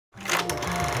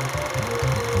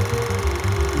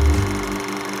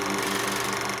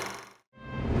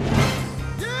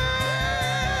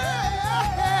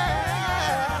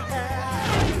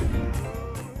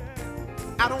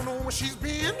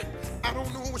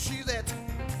where she's at.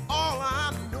 All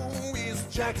I know is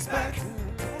Jack is back.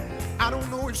 I don't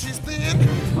know if she's thin.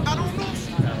 I don't know if she's...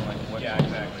 Yeah,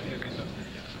 exactly.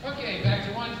 Okay, back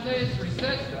to one stage,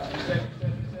 reset.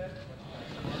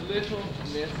 Little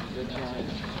Miss Vagina.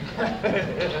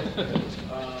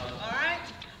 All right?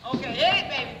 Okay, hit it,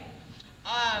 baby.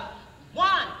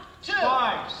 1, 2.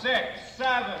 5, 6,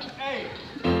 7, 8.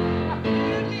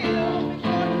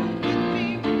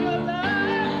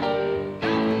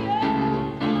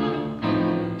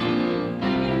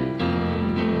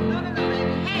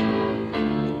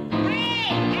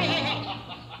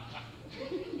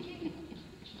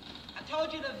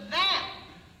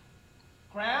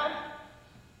 Cram?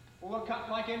 Well,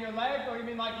 like in your leg, or you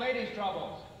mean like ladies'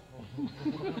 troubles?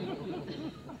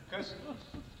 Because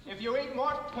if you eat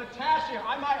more potassium,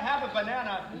 I might have a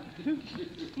banana.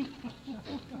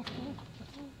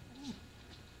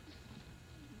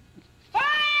 Fire!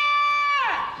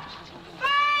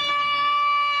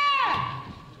 Fire!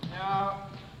 Now,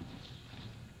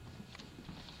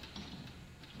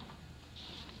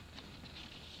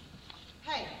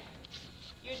 hey,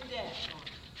 you're dead.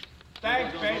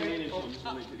 thanks, baby.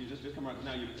 You just come around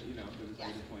now. You know, because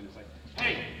it's the point. It's like,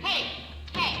 Hey,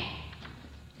 Hey,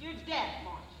 you're dead,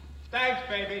 March. thanks,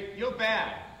 baby. You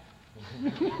bad. No,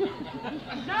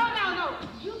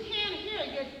 you can't hear.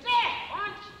 You're dead,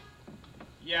 aren't you?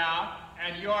 Yeah,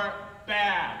 and you're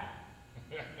bad.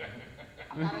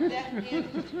 I'm not a deaf man.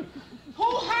 Who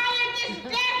hired this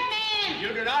deaf man? You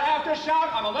do not have to shout.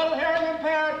 I'm a little hearing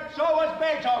impaired. So was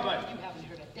Beethoven. You haven't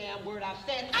heard a damn word I've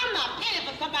said. I'm not paying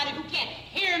for somebody who can't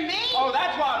hear me. Oh,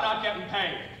 that's why I'm not getting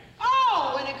paid.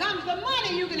 Oh, when it comes to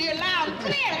money, you can hear loud and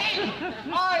clear, ain't you?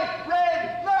 I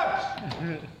read lips.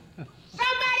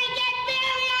 Somebody get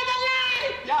Billy on the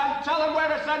line! Yeah, and tell him where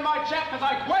to send my check, because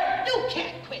I quit. You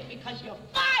can't quit because you're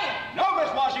fired! No,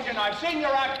 Miss Washington, I've seen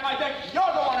your act. I think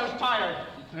you're the one who's tired.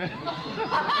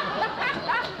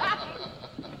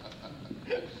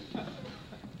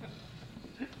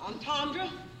 Entendre?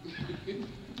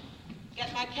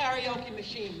 Get my karaoke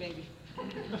machine, baby.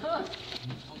 I'll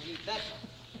need that.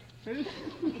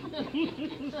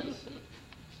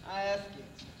 I ask you,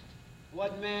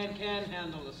 what man can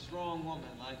handle a strong woman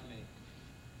like me?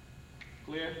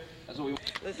 clear? That's what we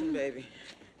want. Listen, baby.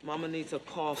 Mama needs a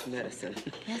cough medicine.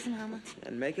 Yes, Mama.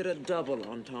 And make it a double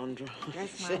entendre.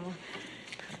 Yes, Mama.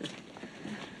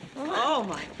 Oh,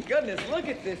 my goodness. Look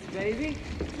at this, baby.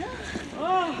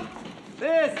 Oh,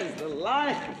 this is the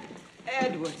life.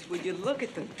 Edwards, will you look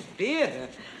at the theater?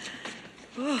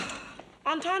 Oh.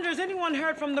 Entendre, has anyone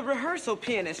heard from the rehearsal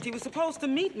pianist? He was supposed to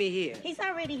meet me here. He's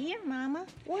already here, Mama.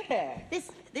 Where? This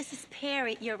is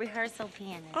Perry, your rehearsal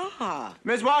pianist. Ah.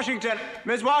 Miss Washington,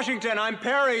 I'm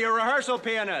Perry, your rehearsal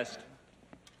pianist.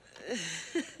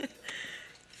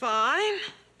 Fine.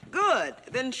 Good.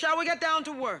 Then shall we get down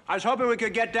to work? I was hoping we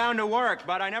could get down to work,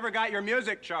 but I never got your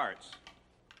music charts.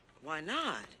 Why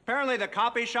not? Apparently the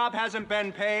copy shop hasn't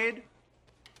been paid.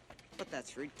 But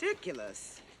that's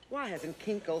ridiculous. Why hasn't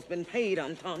Kinko's been paid,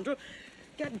 Entendre?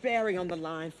 Get Barry on the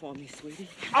line for me, sweetie.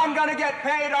 I'm gonna get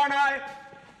paid, aren't I?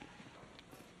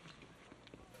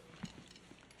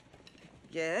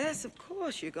 Yes, of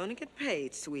course, you're gonna get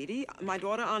paid, sweetie. My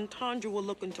daughter Entendre will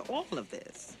look into all of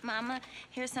this. Mama,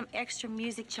 here's some extra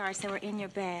music charts that were in your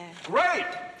bag. Great!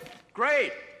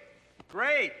 Great!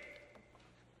 Great!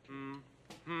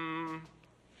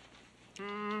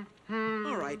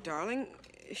 All right, darling.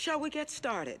 Shall we get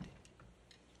started?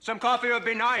 Some coffee would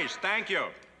be nice, thank you.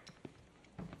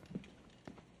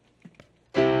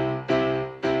 I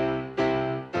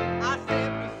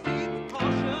said proceed with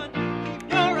caution. Keep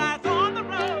your eyes on the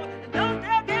road. And don't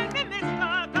dare get me, mister,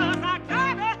 'cause I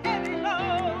got a heavy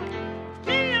load.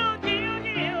 Kneel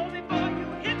before you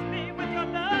hit me with your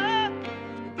love.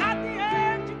 Got the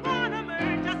urge to wanna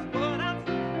merge just what I'm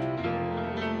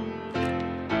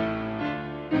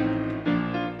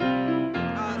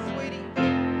sweetie.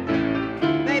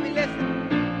 Baby, listen.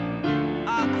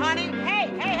 Honey,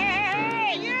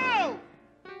 hey, you!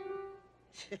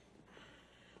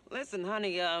 Listen,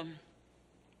 honey, I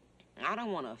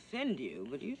don't want to offend you,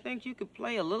 but you think you could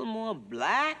play a little more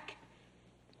black?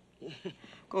 Of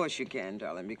course you can,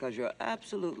 darling, because you're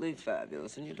absolutely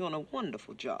fabulous and you're doing a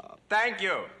wonderful job. Thank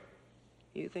you.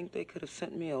 You think they could have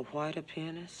sent me a whiter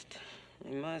pianist?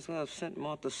 They might as well have sent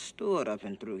Martha Stewart up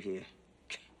and through here.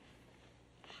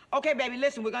 Okay, baby,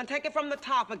 listen, we're gonna take it from the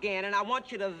top again, and I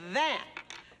want you to vamp,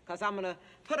 because I'm gonna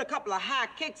put a couple of high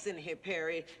kicks in here,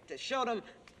 Perry, to show them,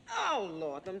 oh,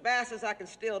 Lord, them bastards, I can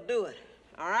still do it.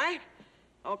 All right?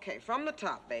 Okay, from the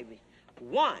top, baby.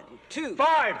 1, 2...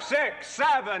 5, 6,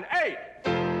 7, 8.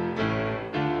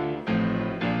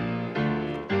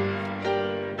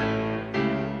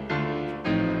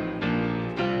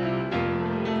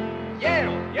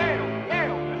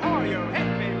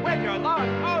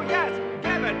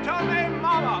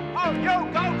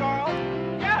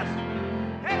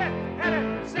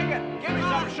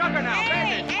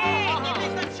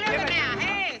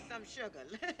 sugar.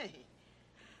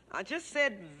 I just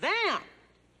said vamp.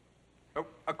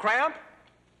 A cramp?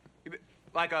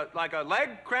 Like a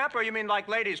leg cramp, or you mean like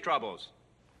ladies' troubles?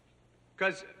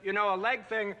 Because, you know, a leg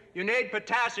thing, you need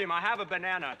potassium. I have a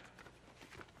banana.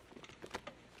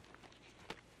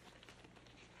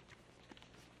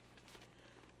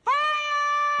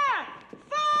 Fire!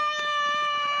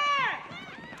 Fire!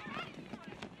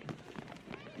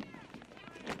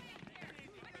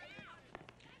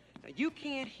 Now, you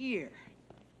can't hear.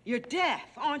 You're deaf,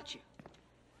 aren't you?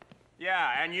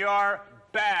 Yeah, and you're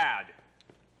bad.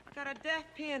 I got a deaf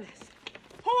pianist.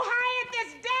 Who hired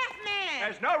this deaf man?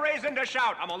 There's no reason to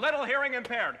shout. I'm a little hearing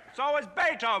impaired. So is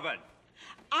Beethoven.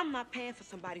 I'm not paying for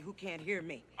somebody who can't hear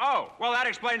me. Oh, well, that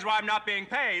explains why I'm not being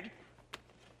paid.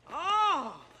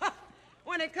 Oh,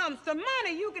 when it comes to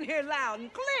money, you can hear loud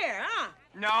and clear, huh?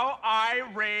 No, I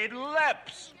read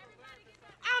lips.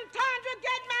 I'm trying to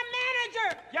get my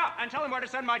manager. Yeah, and tell him where to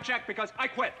send my check because I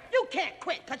quit. You can't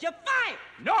quit because you're fired.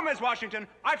 No, Miss Washington,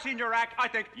 I've seen your act. I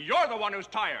think you're the one who's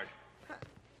tired.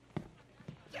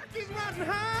 Jackie's riding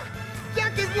high.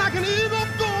 Jackie's like an eagle.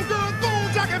 Go, girl, go,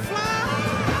 Jackie, fly.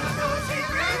 I don't know what she's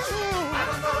rich. I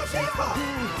don't know what she's for.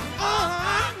 All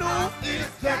I know is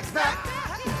Jack's back.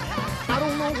 I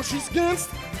don't know what she's against.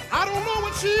 I don't know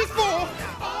what she's for.